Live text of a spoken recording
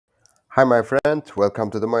Hi, my friend.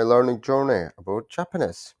 Welcome to my learning journey about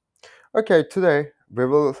Japanese. Okay, today we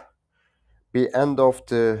will be end of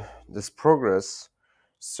this progress.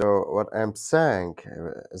 So what I'm saying,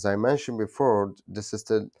 as I mentioned before, this is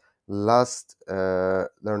the last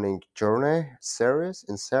learning journey series.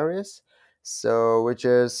 So which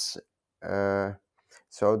is uh,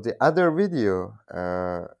 so the other video,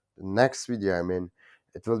 next video, I mean,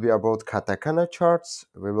 it will be about katakana charts.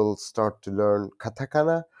 We will start to learn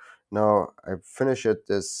katakana. Now I finished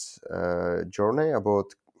this journey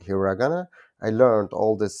about hiragana. I learned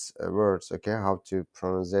all these words, okay, how to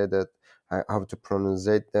pronunciate it, how to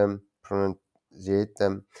pronunciate them,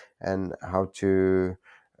 and how to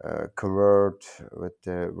convert with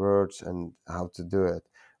the words and how to do it.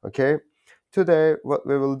 Okay, today what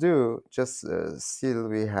we will do, just still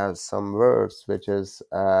we have some words which is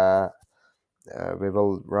we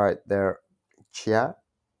will write there chia,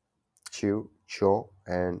 chu, cho,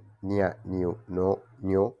 and nia, niu, no,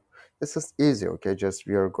 nyo. This is easy, okay? Just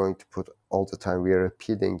we are going to put all the time, we are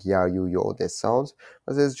repeating ya, you, yo, these sounds.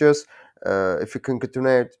 But it's just, if you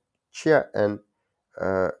concatenate chia and,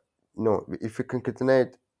 uh, no, if you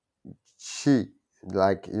concatenate she,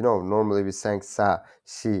 like, normally we sang sa,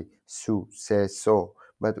 she, su, se, so.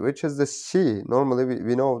 But which is the she? Normally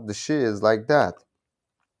we know the she is like that.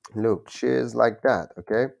 Look, she is like that,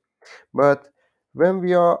 okay? But when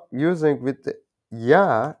we are using with the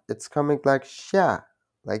ya, it's coming like sha,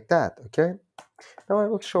 like that, okay? Now I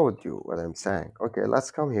will show you what I'm saying. Okay,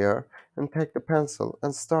 let's come here and take the pencil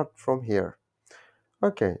and start from here.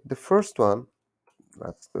 Okay, the first one,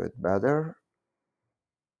 let's do it better.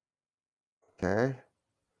 Okay,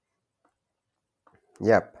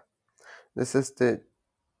 yep. This is the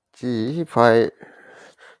G. If I,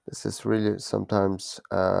 this is really sometimes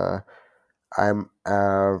I'm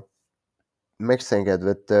mixing it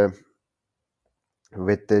with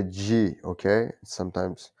the G. Okay,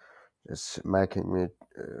 sometimes it's making me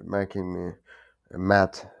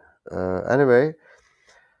mad. Anyway,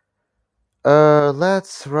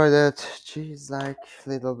 let's write it. G is like a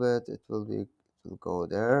little bit. It will go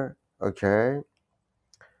there. Okay.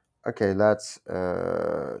 Okay, let's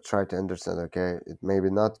try to understand. Okay, it may be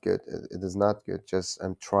not good. It is not good. Just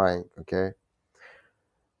I'm trying. Okay.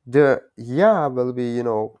 The yeah will be,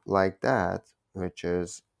 like that, which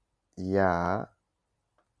is yeah.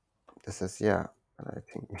 This is yeah, and I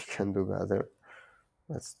think we can do better.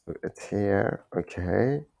 Let's do it here.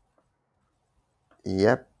 Okay.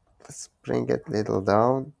 Yep. Let's bring it little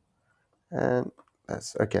down, and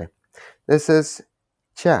that's okay. This is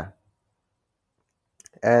cha,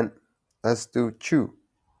 and let's do chu.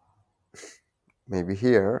 Maybe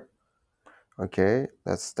here. Okay.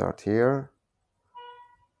 Let's start here.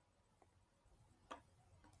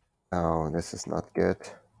 Oh, this is not good.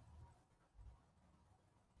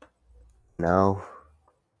 Now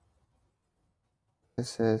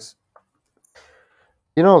this is.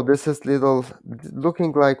 This is little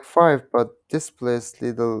looking like five, but this place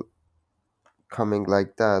little coming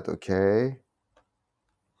like that, okay?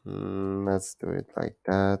 Let's do it like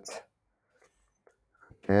that.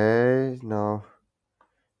 Okay, now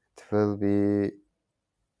it will be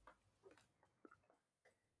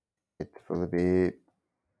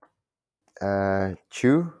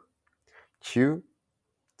chew, chew,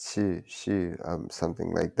 she,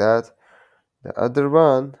 something like that. The other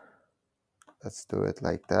one, let's do it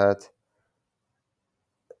like that.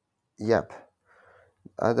 Yep.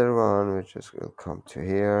 Other one, which is will come to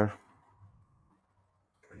here,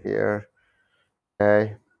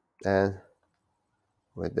 okay, and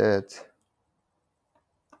with it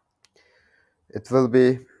will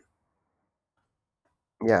be,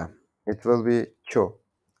 yeah, it will be cho,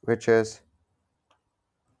 which is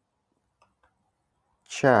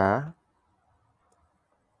cha.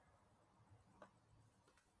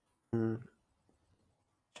 mm,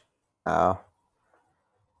 Now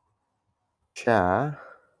cha.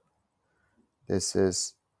 This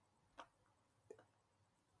is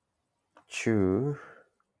chu.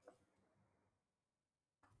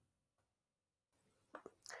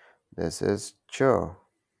 This is cho.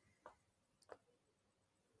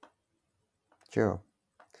 Cho.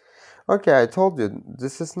 Okay, I told you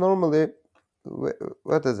this is normally.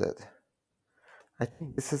 What is it? I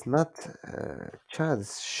think this is not cha.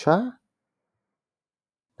 This is sha.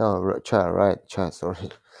 No, cha. Right, cha.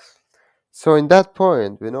 Sorry. So in that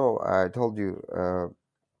point, I told you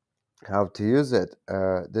how to use it.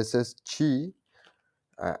 This is chi.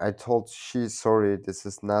 I told she. Sorry, this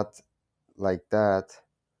is not like that.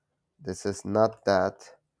 This is not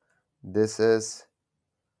that. This is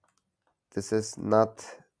not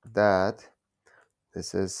that.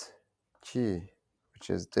 This is chi, which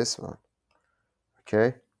is this one.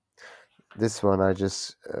 Okay, this one I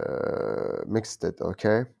just mixed it.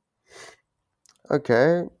 Okay,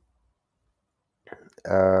 okay.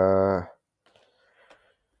 Uh,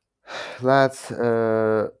 let's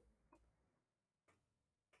now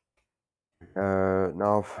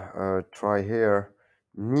try here.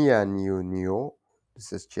 Nia Niu Niu.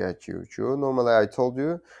 This is Chia Chu Chu. Normally, I told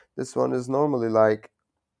you this one is normally like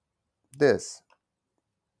this.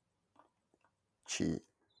 Chi.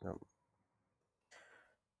 No,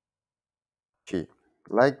 chi.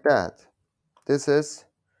 Like that. This is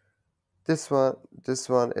this one. This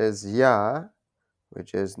one is ya,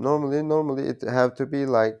 which is normally it have to be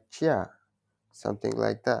like chia, something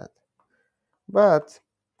like that. But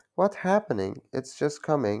what happening? It's just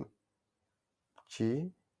coming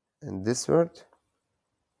chi, and this word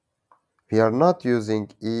we are not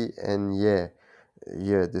using e and ye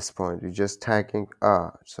here at this point. We're just tagging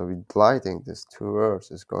ah, so we're deleting these two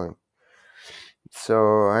words is going.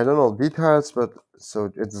 So I don't know details, but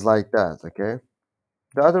so it's like that. Okay.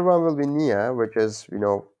 The other one will be nia, which is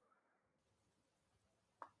nia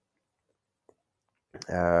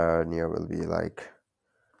will be like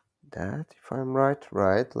that if I'm right,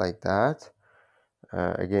 right like that.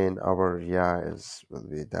 Again, our ya is will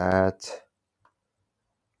be that.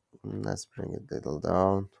 Let's bring it a little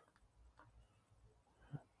down.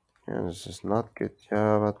 Yeah, this is not good.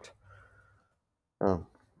 Yeah, but oh,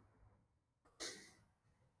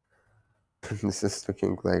 this is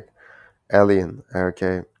looking like alien.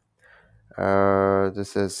 Okay.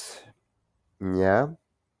 This is yeah.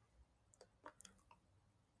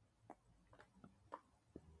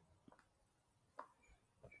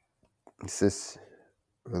 This is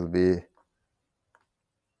will be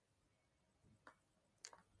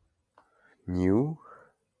new.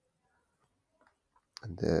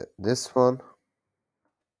 And this one.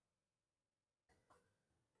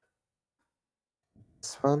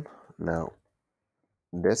 Now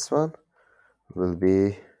this one will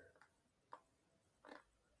be.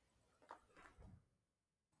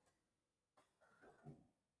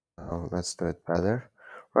 Oh, let's do it better.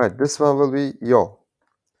 Right, this one will be yo,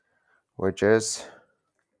 which is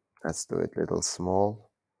let's do it little small.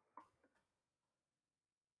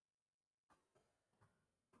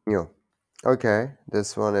 Yo. Okay,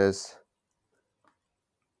 this one is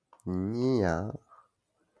nia.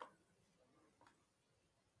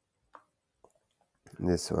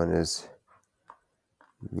 This one is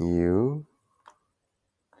new.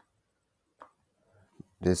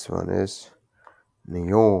 This one is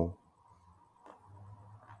neo.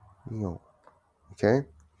 Neo. Okay.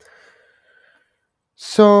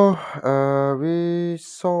 So we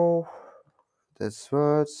saw these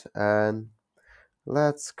words and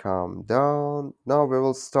let's calm down. Now we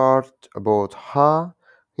will start about ha,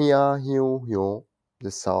 hia, hiu, hiu. The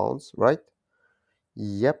sounds, right?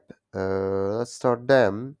 Yep. Let's start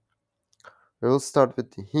them. We will start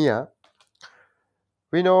with hia.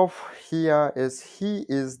 We know hia is he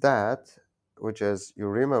is that, which is you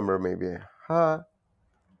remember maybe ha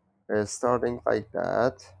is starting like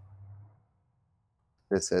that.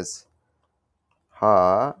 This is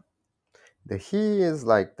ha. The he is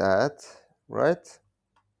like that, right?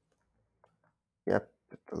 Yep,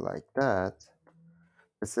 like that.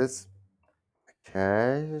 This is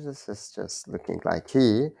okay. This is just looking like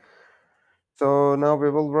he. So now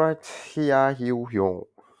we will write hia, hiu, hyung.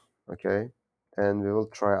 Okay, and we will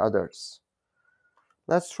try others.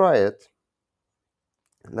 Let's try it.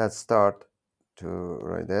 Let's start to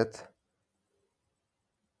write it.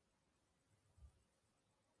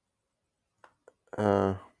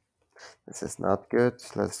 Uh, this is not good.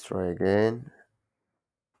 Let's try again.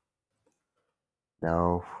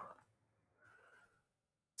 No,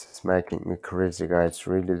 this is making me crazy, guys.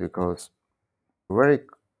 Really, because very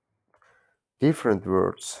different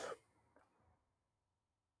words.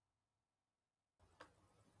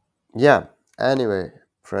 Yeah. Anyway,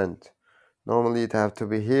 friend. Normally it have to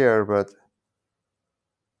be here, but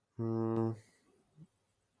do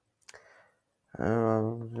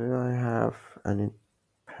I have any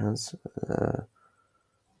pencil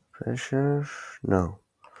pressure? No.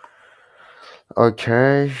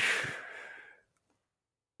 Okay,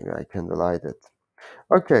 I can delete it.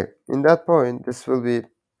 Okay, in that point, this will be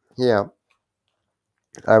yeah.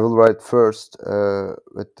 I will write first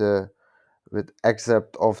with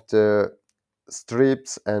except of the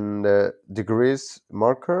strips and degrees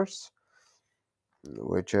markers,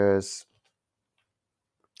 which is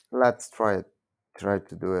let's try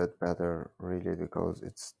to do it better really because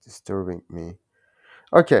it's disturbing me.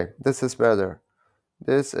 Okay, this is better.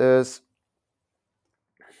 This is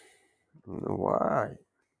why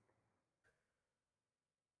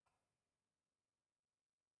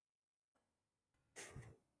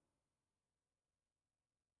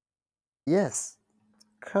Yes,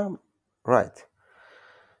 come. Right.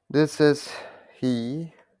 This is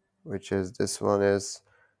he, which is this one is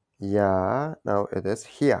yeah. Now it is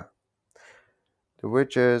here,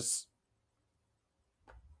 which is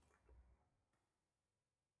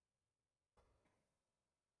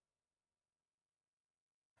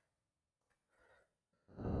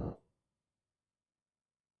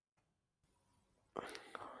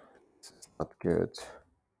not good.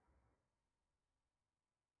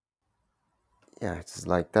 Yeah, it's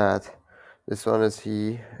like that. This one is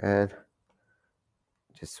he, and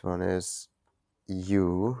this one is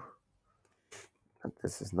you. And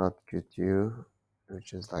this is not good you,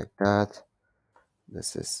 which is like that.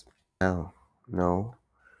 This is no, no,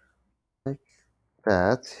 like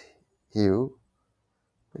that. You,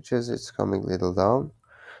 which is it's coming little down.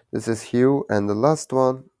 This is hue, and the last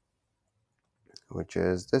one, which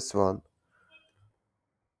is this one.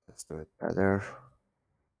 Let's do it better.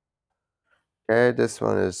 Okay, this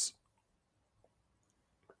one is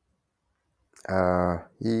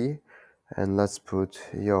E, and let's put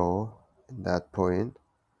yo in that point.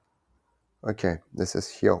 Okay, this is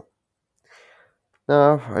hyo.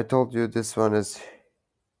 Now I told you this one is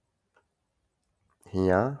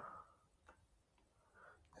here.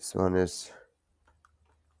 This one is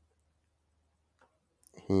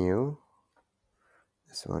hyo.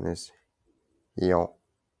 This one is yo.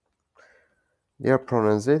 They are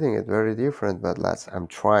pronouncing it very different, but I'm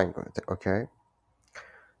trying with it, okay?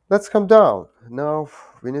 Let's come down. Now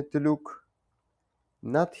we need to look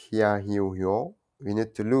not here, hyo, hyo. We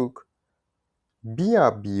need to look bia,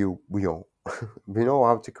 biu, byo. We know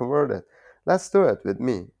how to convert it. Let's do it with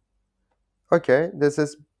me. Okay, this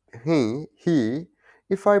is he.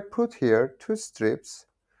 If I put here two strips,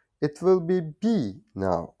 it will be B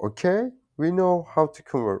now, okay? We know how to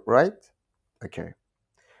convert, right? Okay.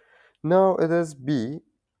 Now it is B.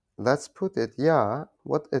 Let's put it, yeah.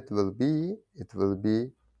 What it will be? It will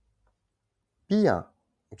be Bia,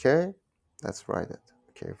 okay? Let's write it.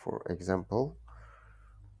 Okay, for example,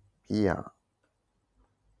 Bia.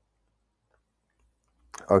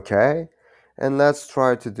 Okay, and let's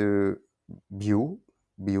try to do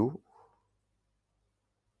view.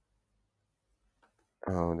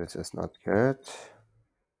 Oh, this is not good.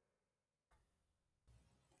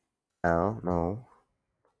 No.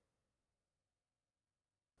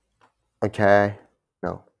 Okay,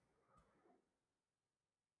 no.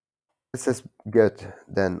 This is good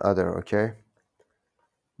than other, okay?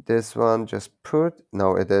 This one just put,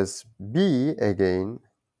 no, it is B again.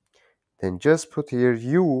 Then just put here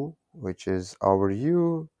U, which is our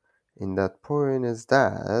U. In that point is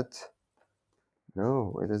that.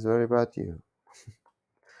 No, it is very bad U.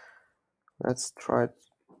 Let's try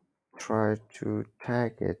to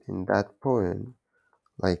tag it in that point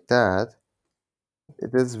like that.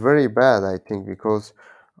 It is very bad, I think, because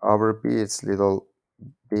our B is little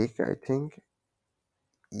big, I think.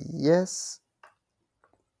 Yes.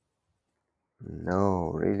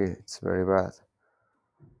 No, really, it's very bad.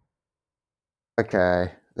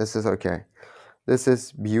 Okay, this is okay. This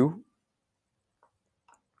is view,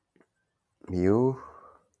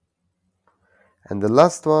 and the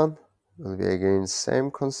last one will be again same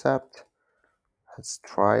concept. Let's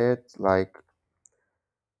try it like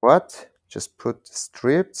what? Just put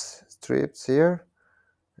strips here,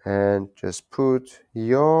 and just put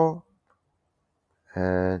yo,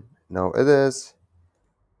 and now it is.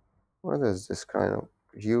 What is this kind of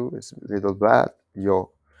view? It's a little bad.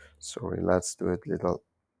 Yo, sorry. Let's do it little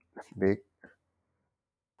big.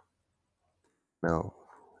 No.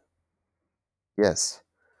 Yes,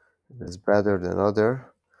 it is better than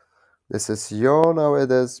other. This is yo. Now it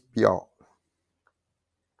is bio.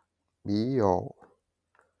 Bio.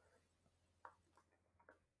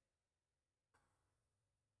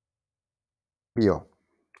 Bio.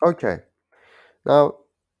 Okay. Now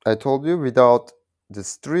I told you without the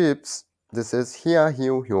strips, this is here,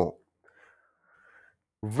 here, here.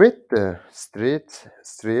 With the strips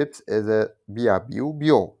is a bia, bio,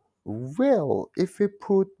 bio. Well, if we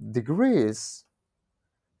put degrees,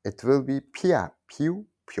 it will be pia, pew,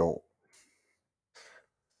 pio.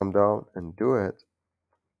 Come down and do it.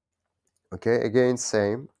 Okay, again,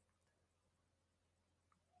 same.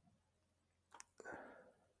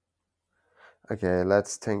 Okay,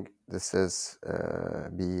 let's think this is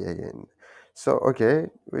B again. So, okay,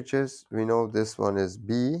 which is, we know this one is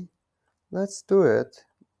B. Let's do it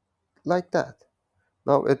like that.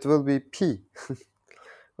 Now it will be P.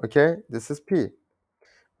 Okay, this is P.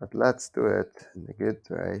 But let's do it in a good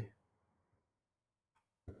way.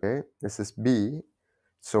 Okay, this is B.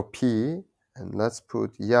 So P, and let's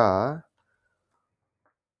put ya,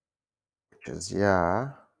 which is ya.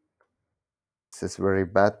 This is very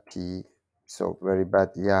bad P, so very bad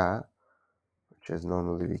yeah, which is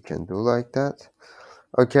normally we can do like that.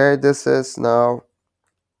 Okay, this is now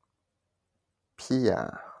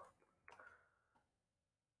Pia.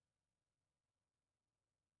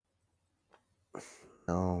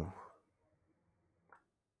 No,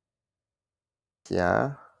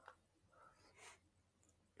 Pia.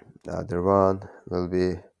 The other one will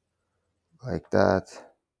be like that.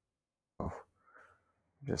 Oh,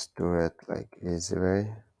 just do it like easy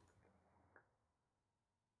way.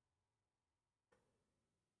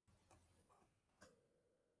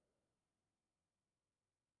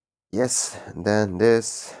 Yes, and then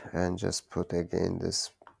this, and just put again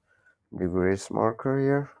this degrees marker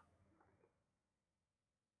here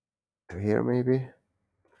to here maybe.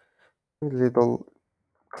 A little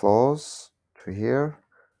close to here.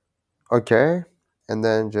 Okay, and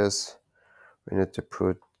then just we need to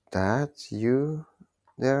put that U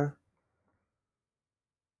there.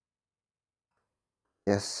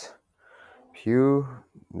 Yes, Q.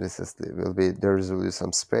 This is will be there will be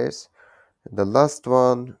some space. The last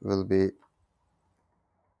one will be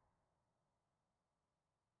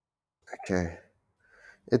okay.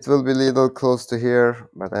 It will be little close to here,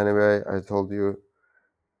 but anyway, I told you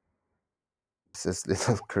this is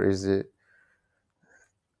little crazy.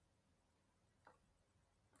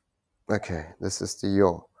 Okay, this is the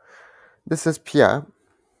yo. This is pia.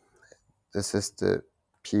 This is the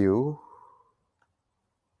piu.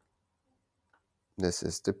 This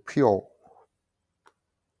is the pyo.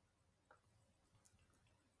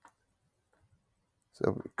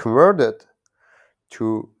 So convert it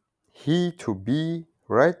to he to be,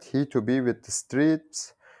 right? He to be with the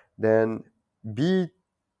strips, then B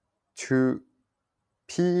to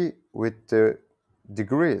P with the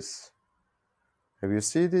degrees. Have you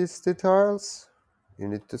seen these details? You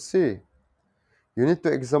need to see. You need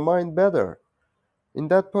to examine better. In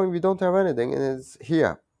that point, we don't have anything, and it's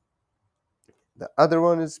here. The other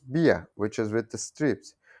one is Bia, which is with the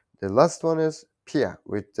strips. The last one is Pia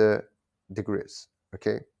with the degrees.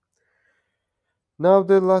 Okay. Now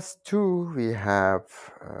the last two we have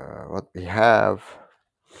what we have.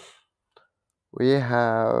 We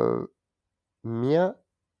have Mia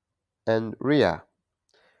and Ria.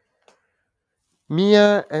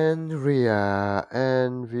 Mia and Ria,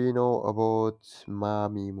 and we know about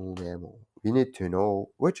Mami Mu Memo. We need to know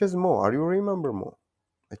which is Mo. Are you remember Mo?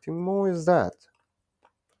 I think Mo is that.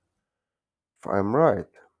 If I'm right,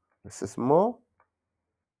 this is Mo,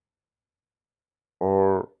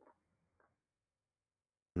 or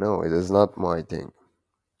no? It is not Mo. I think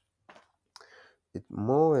it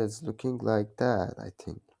Mo is looking like that. I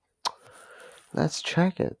think. Let's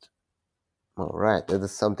check it. All right, it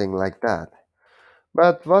is something like that.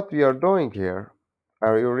 But what we are doing here,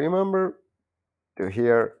 are you remember to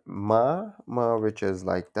hear ma, which is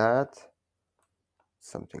like that,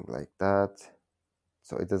 something like that.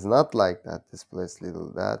 So it is not like that, this place little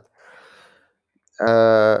that.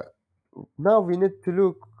 Now we need to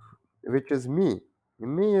look, which is me.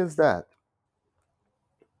 Me is that.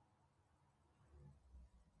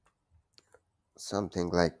 Something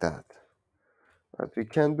like that. But we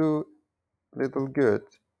can do little good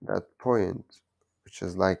that point, which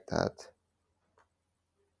is like that.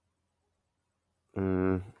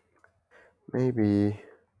 Mm, maybe,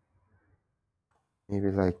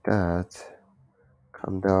 maybe like that.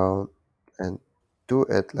 Come down and do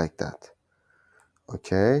it like that.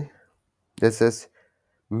 Okay. This is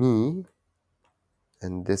me,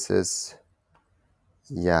 and this is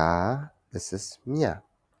ya. This is mia.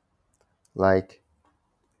 Like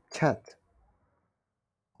cat.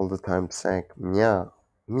 All the time saying meow,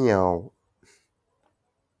 meow,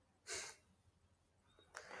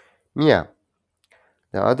 meow.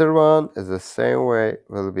 The other one is the same way,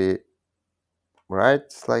 will be right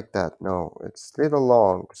like that. No, it's little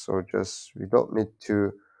long, so just we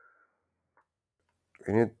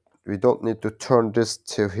need we don't need to turn this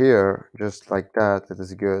to here, just like that. It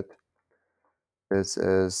is good. This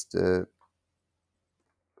is the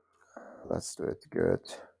let's do it good.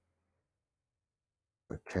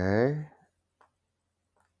 Okay.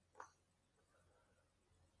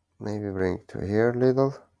 Maybe bring to here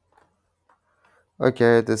little.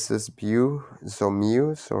 Okay, this is Mew. So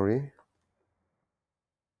Mew, sorry.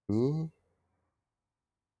 Me,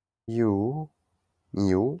 you,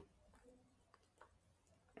 Mew.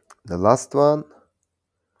 The last one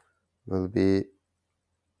will be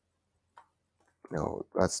no,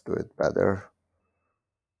 let's do it better.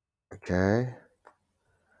 Okay.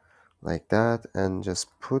 Like that, and just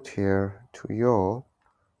put here to yo,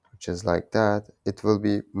 which is like that. It will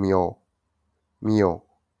be mio, mio,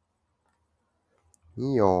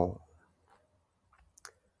 mio.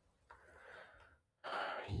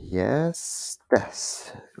 Yes,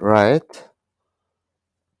 that's right.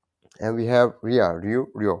 And we have Ria,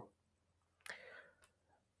 Ryu.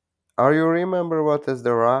 Are you remember what is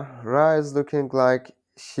the Ra? Ra is looking like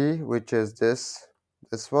she, which is this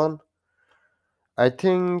one. I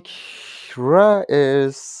think Ra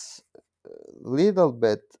is little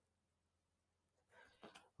bit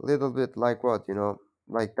like what,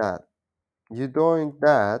 like that. You doing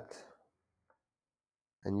that,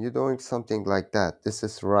 and you doing something like that. This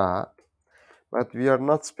is Ra, but we are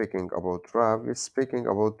not speaking about Ra. We're speaking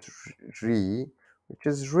about Re, which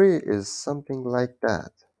is Re is something like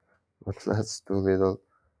that. But let's do little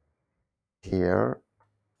here.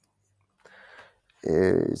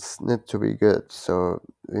 It's need to be good, so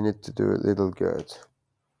we need to do a little good.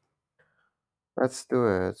 Let's do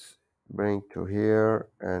it. Bring to here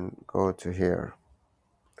and go to here.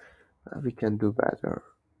 We can do better.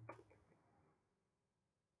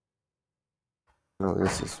 No,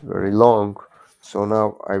 this is very long. So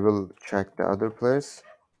now I will check the other place.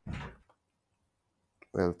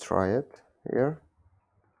 We'll try it here.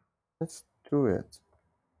 Let's do it.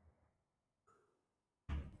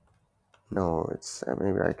 No, it's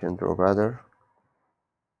maybe I can draw better.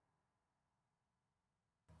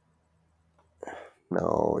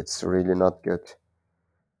 No, it's really not good.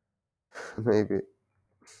 Maybe.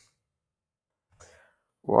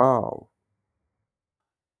 Wow.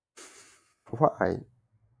 Why?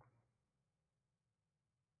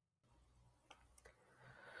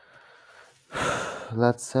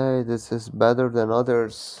 Let's say this is better than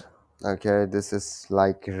others. Okay, this is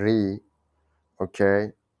like re.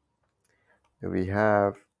 Okay, we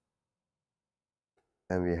have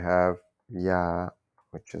and we have yeah,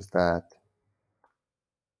 which is that.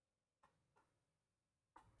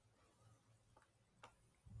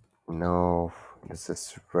 No, this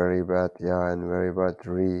is very bad yeah and very bad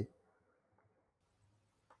re.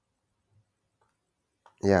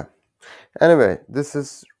 Yeah. Anyway, this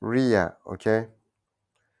is Ria. Okay,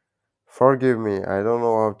 forgive me. I don't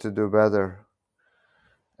know how to do better.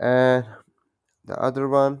 And the other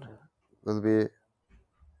one will be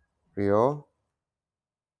Rio.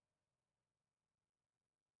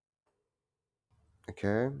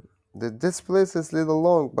 Okay, this place is little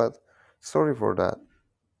long, but sorry for that.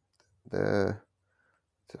 The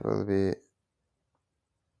it will be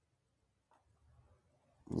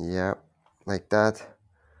yeah, like that.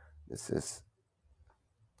 This is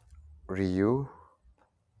Ryu,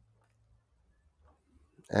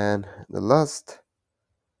 and the last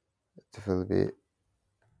it will be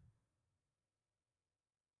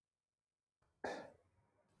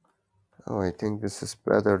oh, I think this is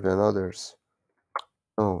better than others.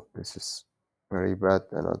 Oh, this is very bad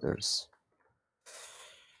than others.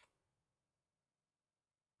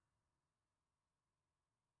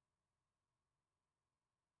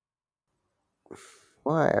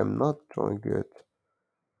 Why I'm not drawing good?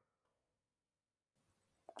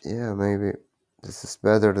 Yeah, maybe this is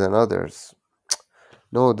better than others.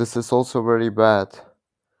 No, this is also very bad.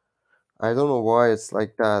 I don't know why it's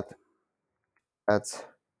like that. Let's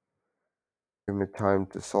give me time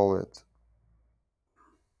to solve it.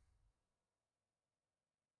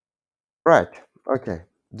 Right. Okay.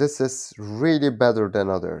 This is really better than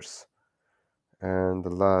others. And the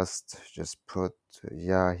last, just put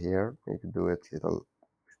yeah here. Maybe do it little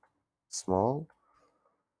small.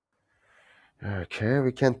 Okay,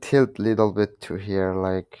 we can tilt little bit to here,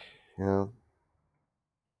 like you know.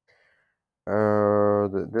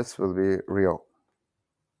 This will be real.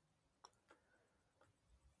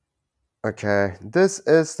 Okay, this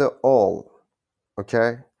is the all.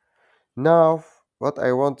 Okay, now what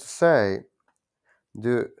I want to say,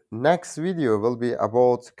 the next video will be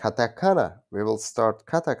about katakana. We will start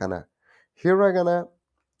katakana. Hiragana.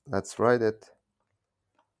 Let's write it.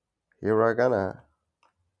 Hiragana.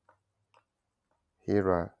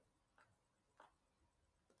 Hira.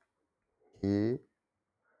 Hira.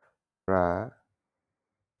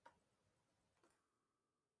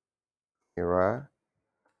 Hira.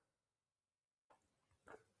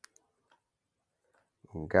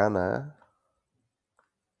 Gana.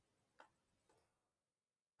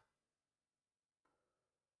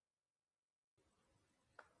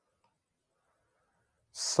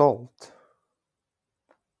 Salt.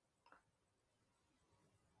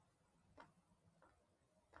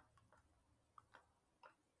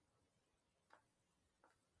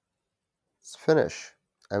 It's finish.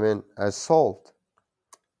 I mean, as salt.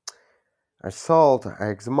 As salt, I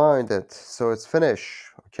examined it, so it's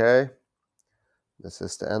finish. Okay. This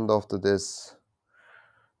is the end of this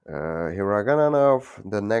hiragana now.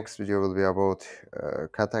 The next video will be about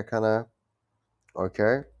katakana.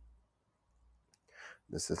 Okay.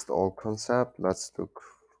 This is the old concept. Let's look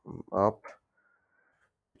up,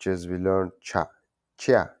 which is we learned cha,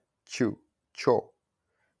 chia, chu, cho,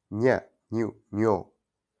 nya, new, nyo,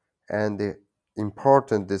 and the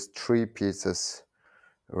important these three pieces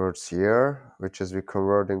words here, which is we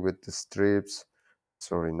converting with the strips.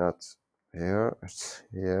 Sorry, not here. It's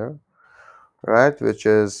here, right? Which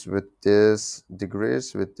is with this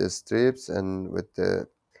degrees, with the strips, and with the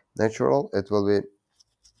natural. It will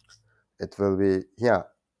be yeah,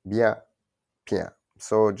 bien, bien.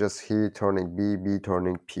 So just he turning B, B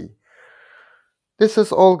turning P. This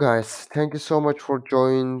is all, guys. Thank you so much for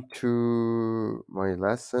joining to my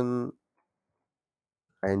lesson.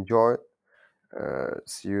 I enjoyed.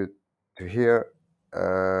 See you to hear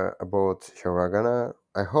about hiragana.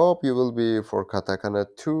 I hope you will be for katakana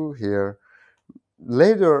too here.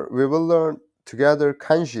 Later, we will learn together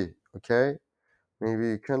kanji. Okay, maybe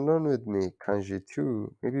you can learn with me kanji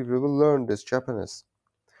too. Maybe we will learn this Japanese.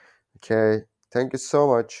 Okay, thank you so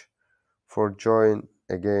much for joining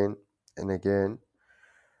again and again.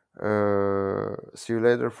 See you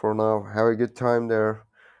later. For now, have a good time there.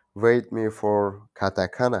 Wait me for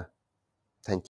katakana.